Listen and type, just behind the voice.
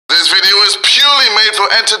video is purely made for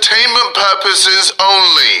entertainment purposes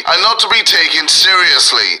only, and not to be taken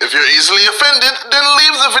seriously. If you're easily offended, then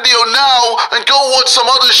leave the video now and go watch some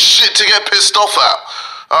other shit to get pissed off at.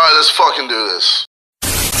 Alright, let's fucking do this.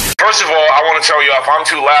 First of all, I want to tell you, if I'm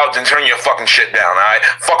too loud, then turn your fucking shit down, alright?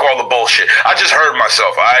 Fuck all the bullshit. I just heard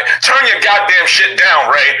myself, alright? Turn your goddamn shit down,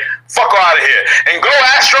 Ray. Fuck out of here. And go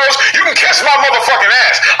Astros, you can kiss my motherfucking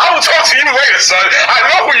ass. I will talk to you later, son. I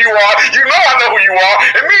know who you are. You know I know who you are.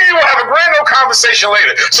 And me and you will have a grand old conversation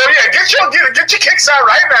later. So yeah, get your kicks out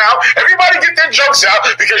right now. Everybody get their jokes out,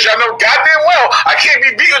 because y'all know goddamn well I can't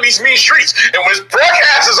be beating these mean streets. And when this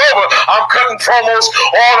broadcast is over, I'm cutting promos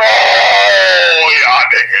on all y'all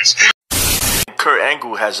niggas. Kurt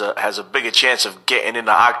Angle has a bigger chance of getting in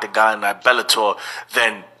the octagon at Bellator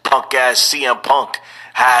than punk ass CM Punk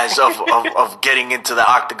has of getting into the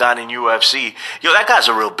octagon in UFC. Yo, that guy's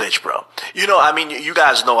a real bitch, bro. You know, I mean, you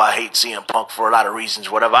guys know I hate CM Punk for a lot of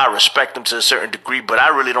reasons, whatever. I respect him to a certain degree, but I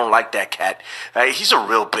really don't like that cat. He's a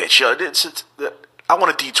real bitch. Yo, I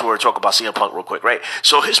want to detour and talk about CM Punk real quick, right?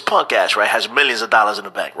 So his punk ass, right, has millions of dollars in the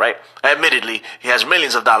bank, right? Admittedly, he has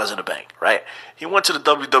millions of dollars in the bank, right? He went to the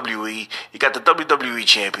WWE. He got the WWE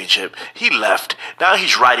Championship. He left. Now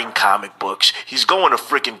he's writing comic books. He's going to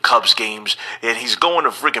freaking Cubs games, and he's going to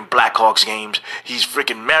freaking Blackhawks games. He's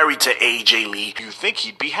freaking married to AJ Lee. You think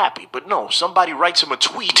he'd be happy, but no. Somebody writes him a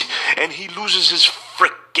tweet, and he loses his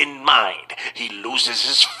freaking mind. He loses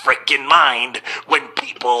his freaking mind when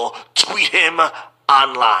people tweet him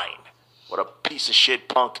online. What a piece of shit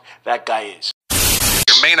punk that guy is.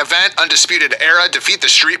 Your main event, Undisputed Era, defeat the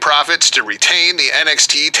Street Profits to retain the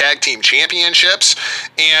NXT Tag Team Championships.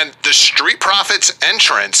 And the Street Profits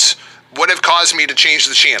entrance would have caused me to change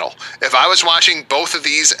the channel. If I was watching both of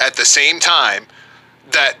these at the same time,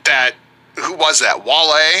 who was that?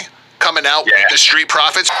 Wale coming out with the Street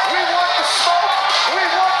Profits. We want the smoke. We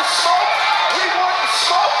want the smoke. We want the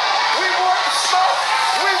smoke. We want the smoke.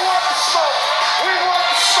 We want the smoke. We want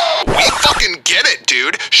the smoke. We fucking get it,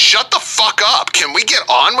 dude. Shut the fuck up. Can we get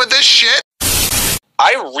on with this shit?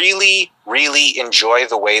 I really, really enjoy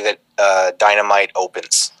the way that Dynamite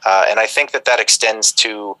opens, and I think that extends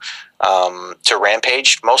to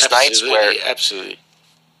Rampage most nights, where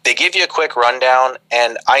they give you a quick rundown.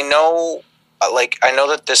 And I know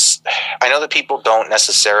that people don't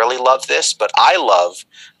necessarily love this, but I love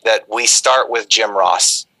that we start with Jim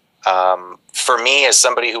Ross. For me, as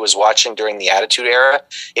somebody who was watching during the Attitude Era,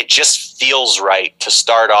 it just feels right to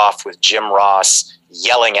start off with Jim Ross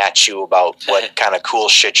yelling at you about what kind of cool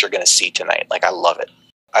shit you're going to see tonight. Like, I love it.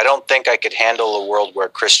 I don't think I could handle a world where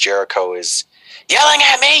Chris Jericho is yelling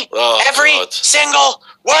at me every single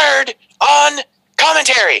word on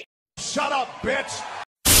commentary. Shut up, bitch.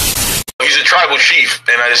 He's a tribal chief,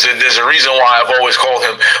 and there's a reason why I've always called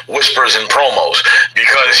him Whispers and Promos,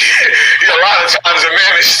 because a lot of times the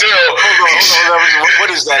man is still... Hold on.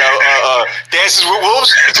 What is that? Dances with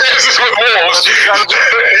Wolves? Dances with Wolves. Yeah.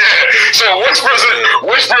 So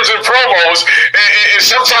Whispers and Promos, and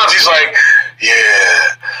sometimes he's like,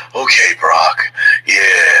 yeah, okay, Brock,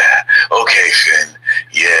 yeah, okay, Finn,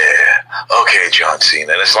 yeah, okay, John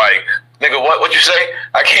Cena. And it's like, nigga, what you say?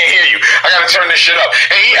 I can't hear you. I gotta turn this shit up.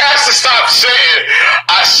 And he has to stop saying,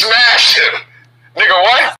 I smashed him. Nigga,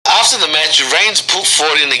 what? After the match, Reigns pulled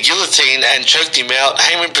forward in the guillotine and choked him out.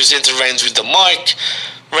 Heyman presented Reigns with the mic.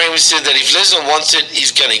 Reigns said that if Lesnar wants it,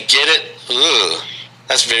 he's gonna get it. Ugh.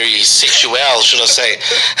 That's very sexual, should I say.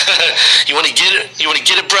 You want to get it? You want to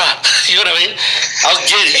get it, bruh? You know what I mean? I'll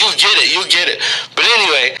get it. You'll get it. You'll get it. But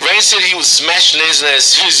anyway, Reigns said he would smash Lesnar as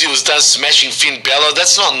soon as he was done smashing Finn Balor.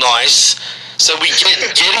 That's not nice. So we get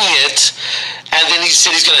getting it. And then he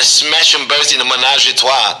said he's going to smash them both in a menage a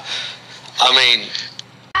trois. I mean...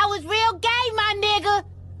 I was real gay, my nigga.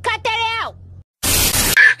 Cut that out.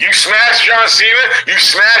 You smash John Cena, you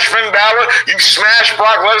smash Finn Balor, you smash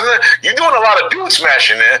Brock Lesnar. You're doing a lot of dude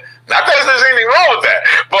smashing there. Not that there's anything wrong with that,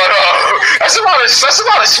 but that's a lot of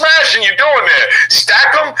smashing you're doing there.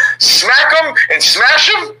 Stack them, smack them, and smash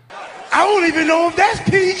them. I don't even know if that's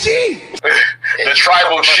PG. The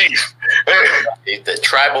tribal chief. The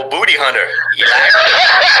tribal booty hunter.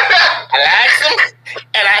 I likes him,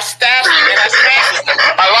 and I stabs him, and I smashes him.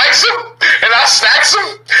 I likes him, and I stacks him,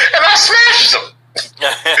 and I smashes him.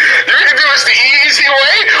 We can do this the easy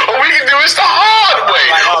way, or we can do this the hard way.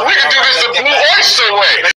 We can do this the Blue Oyster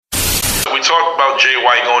way. We talked about Jay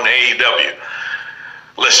White going to AEW.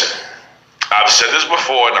 Listen, I've said this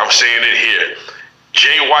before, and I'm saying it here.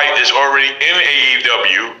 Jay White is already in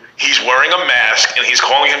AEW. He's wearing a mask, and he's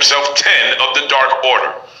calling himself 10 of the Dark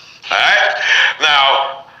Order. All right?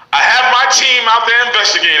 Now, I have my team out there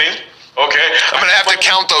investigating. Okay? I'm going to have to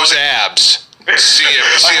count those abs. See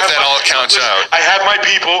if that all counts out. I have my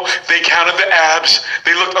people. They counted the abs.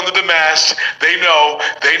 They looked under the mask. They know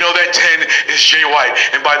that 10 is Jay White.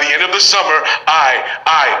 And by the end of the summer,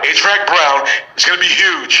 A-Track Brown, it's gonna be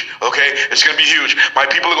huge. Okay, it's gonna be huge. My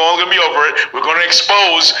people are all gonna be over it. We're gonna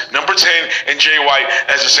expose number 10 and Jay White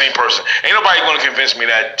as the same person. Ain't nobody gonna convince me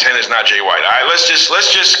that 10 is not Jay White. All right, let's just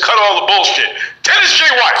cut all the bullshit. 10 is Jay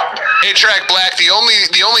White. A-Track Black, the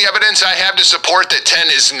only evidence I have to support that 10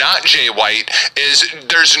 is not Jay White is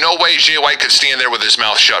there's no way Jay White could stand there with his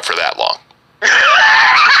mouth shut for that long.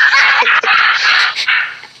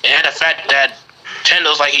 And the fact that 10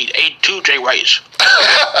 looks like he ate 2 Jay Whites.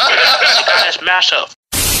 He got his mask up.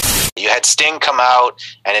 You had Sting come out,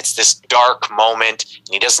 and it's this dark moment,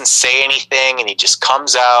 and he doesn't say anything, and he just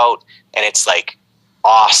comes out, and it's like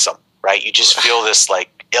awesome, right? You just feel this like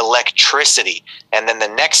electricity. And then the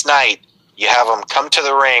next night, you have him come to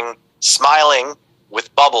the ring, smiling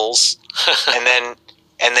with bubbles, and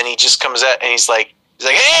then he just comes out, and he's like,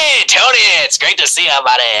 "Hey, Tony, it's great to see you,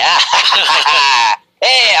 buddy."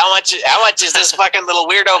 Hey, how much is this fucking little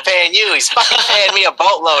weirdo paying you? He's fucking paying me a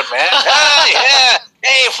boatload, man. Yeah.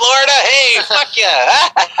 Hey, Florida. Hey, fuck yeah.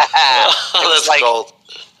 That's like, gold.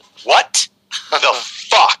 What the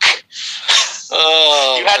fuck?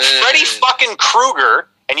 Oh, You had man. Freddy fucking Krueger,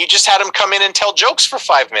 and you just had him come in and tell jokes for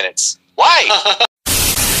 5 minutes. Why?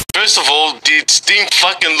 First of all, did Sting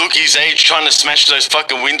fucking look his age trying to smash those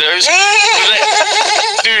fucking windows?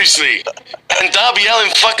 Seriously. And Darby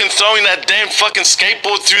Allin fucking throwing that damn fucking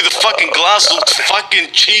skateboard through the fucking glass looked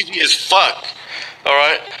fucking cheesy as fuck.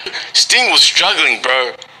 Alright? Sting was struggling,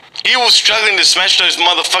 bro. He was struggling to smash those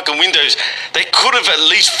motherfucking windows. They could have at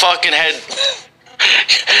least fucking had...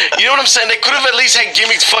 You know what I'm saying? They could have at least had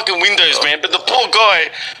gimmicks fucking windows, man. But the poor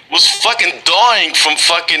guy was fucking dying from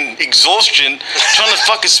fucking exhaustion trying to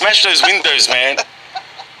fucking smash those windows, man.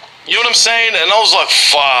 You know what I'm saying? And I was like,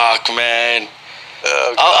 fuck, man.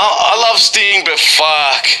 I love Sting, but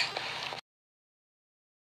fuck.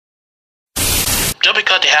 Just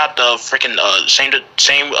because they have the freaking same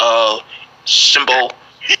symbol,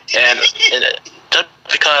 and just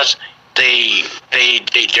because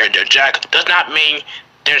they're Jack does not mean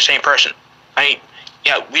they're the same person. I mean,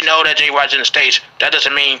 yeah, we know that Jay White's in the States. That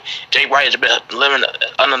doesn't mean Jay White is living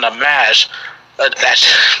under the mask. That's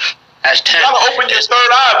 10. You gotta open your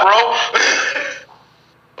third eye,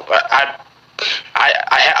 bro. But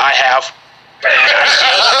I have.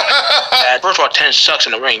 First of all, 10 sucks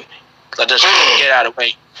in the ring. Let us get out of the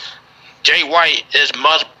way. Jay White is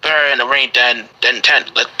much better in the ring than 10.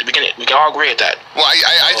 We can all agree with that. Well,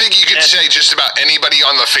 I think you could say just about anybody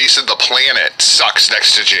on the face of the planet sucks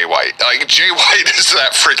next to Jay White. Like, Jay White is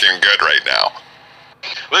that freaking good right now.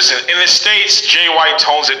 Listen, in the States, Jay White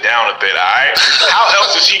tones it down a bit, alright? How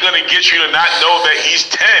else is he gonna get you to not know that he's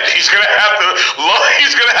 10? He's gonna have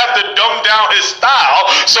to dumb down his style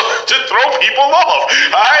to throw people off,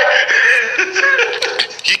 alright?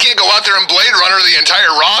 He can't go out there and Blade Runner the entire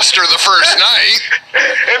roster the first night.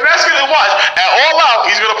 And that's gonna watch. At All Out,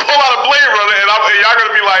 he's gonna pull out a Blade Runner, and y'all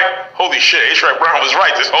gonna be like, "Holy shit, A-Track Brown was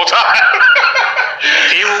right this whole time."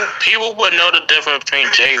 People would know the difference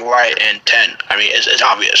between Jay White and 10. I mean, it's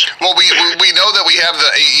obvious. Well, we know that we have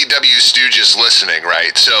the AEW stooges listening,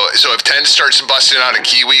 right? So if 10 starts busting out a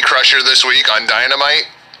Kiwi Crusher this week on Dynamite,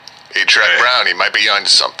 A-Track Brown, he might be onto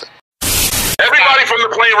something. Everybody from the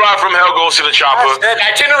plane ride from hell goes to the chopper. The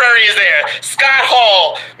itinerary is there. Scott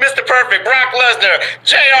Hall, Mr. Perfect, Brock Lesnar,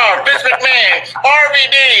 JR, Vince McMahon,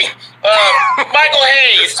 RVD, Michael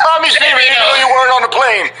Hayes, Tommy Stevens, you know you weren't on the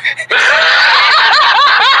plane.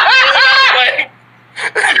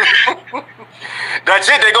 That's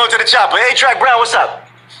it, they're going to the chopper. A-Track Brown, what's up?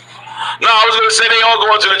 No, I was gonna say they all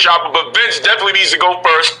go into the chopper, but Vince definitely needs to go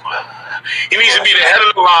first. He needs to be the head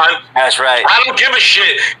of the line. That's right. I don't give a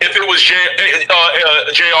shit if it was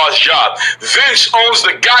JR's job. Vince owns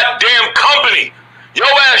the goddamn company. Your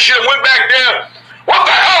ass should have went back there. What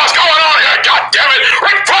the hell is going on here? God damn it!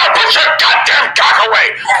 Ric Flair, put your goddamn cock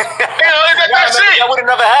away! That's it. That would have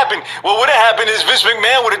never happened. What would have happened is Vince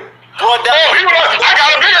McMahon would have brought down. Oh, he would have. I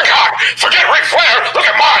got a bigger cock. Forget Ric Flair. Look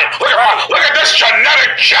at mine. Look at this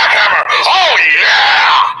genetic jackhammer. Oh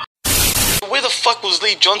yeah. Where the fuck was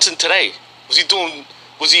Lee Johnson today? Was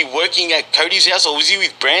he working at Cody's house, or was he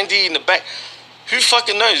with Brandy in the back? Who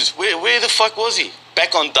fucking knows? Where the fuck was he?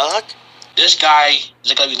 Back on Dark? This guy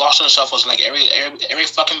is gonna be lost in himself. Was like every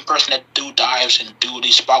fucking person that do dives and do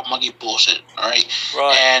these spark monkey bullshit. All right.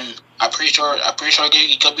 Right. And I'm pretty sure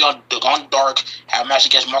he could be on Dark, have a match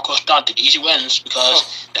against Marco Stunt, the easy wins,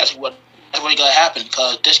 because that's what's gonna happen.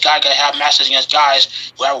 Because this guy gonna have matches against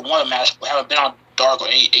guys who haven't won a match, who haven't been on Dark or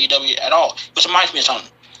AEW at all. Which reminds me of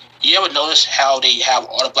something. You ever notice how they have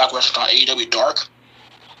all the black wrestlers on AEW Dark?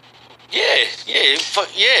 Yeah. Are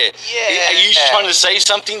you trying to say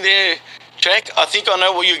something there, Jack? I think I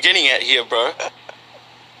know what you're getting at here, bro.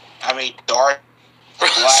 I mean, Dark.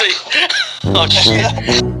 Black. See? Oh,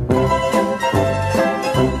 shit.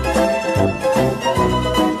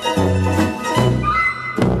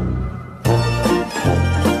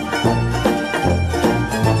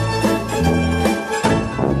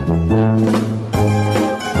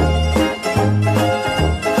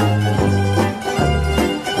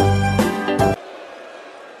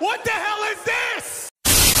 What the hell is this?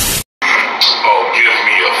 Oh, give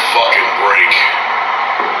me a fucking break.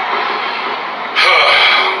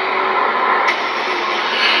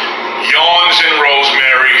 Yawns and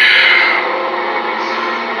Rosemary.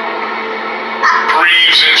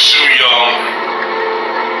 Breeze and Su Young.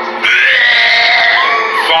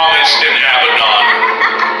 Vomits and Abaddon.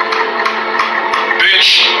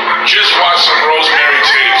 Bitch, just watch some Rosemary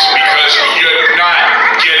tapes because you're not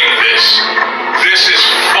getting this. This is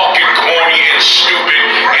fucking corny and stupid,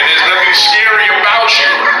 and there's nothing scary about you.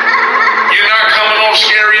 You're not coming off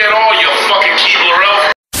scary at all, you fucking Keebler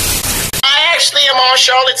elf. I actually am on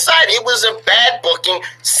Charlotte's side. It was a bad booking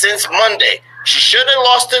since Monday. She should have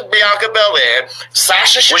lost to Bianca Belair.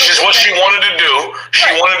 Sasha should. Which is what she wanted to do. She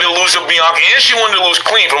wanted to lose to Bianca, and she wanted to lose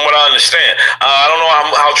clean, from what I understand. I don't know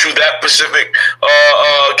how true that specific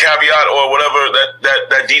caveat or whatever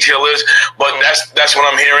that detail is, but that's what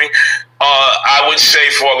I'm hearing. I would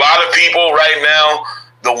say for a lot of people right now,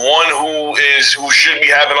 the one who should be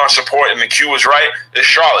having our support, and the Q is right, is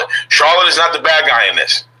Charlotte. Charlotte is not the bad guy in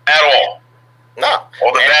this at all. No.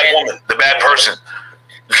 Or the bad woman, the bad person.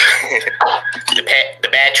 the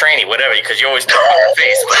bad tranny, whatever, because you always talk in her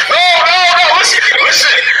face. No,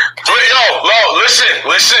 listen.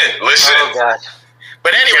 Listen. Oh, God.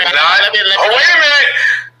 But anyway, let me wait a minute.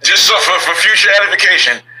 Just so for future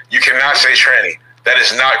edification, you cannot say tranny. That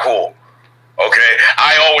is not cool. Okay?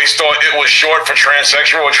 I always thought it was short for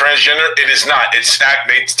transsexual or transgender. It is not. They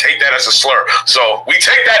take that as a slur. So we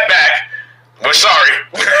take that back. We're sorry.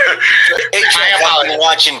 Adrian has been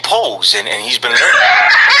watching Pose, and he's been learning.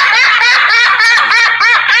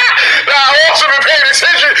 Now, I've also been paying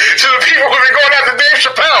attention to the people who've been going after Dave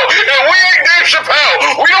Chappelle. And we ain't Dave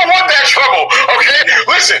Chappelle. We don't want that trouble, okay?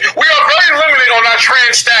 Listen, we are very limited on our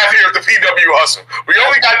trans staff here at the PWHustle. We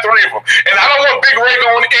only got 3 of them. And I don't want Big Ray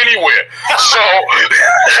going anywhere. So,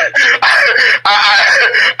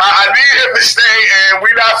 I need him to stay, and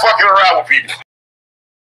we're not fucking around with people.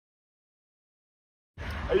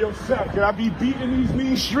 Hey, yo, Shaq, can I be beating these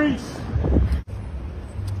mean streets?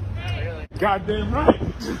 Goddamn right.